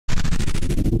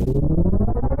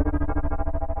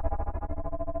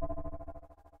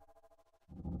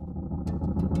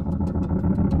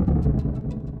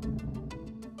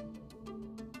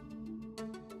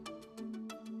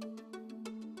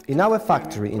In our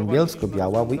factory in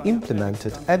Bielsko-Biała, we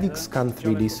implemented eviXscan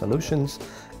 3D solutions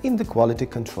in the quality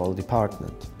control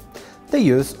department. The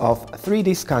use of a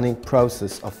 3D scanning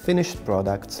process of finished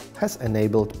products has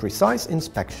enabled precise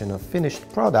inspection of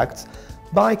finished products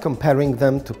by comparing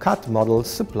them to cut models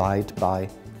supplied by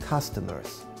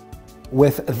customers.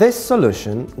 With this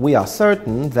solution, we are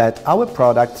certain that our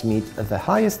products meet the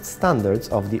highest standards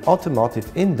of the automotive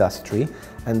industry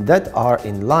and that are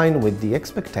in line with the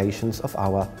expectations of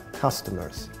our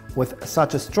customers. With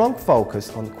such a strong focus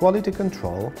on quality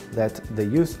control that the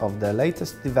use of the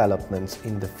latest developments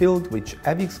in the field which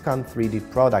eviXscan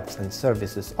 3D products and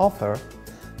services offer,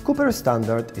 Cooper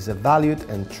Standard is a valued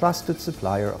and trusted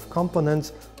supplier of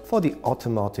components for the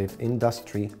automotive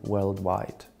industry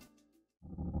worldwide.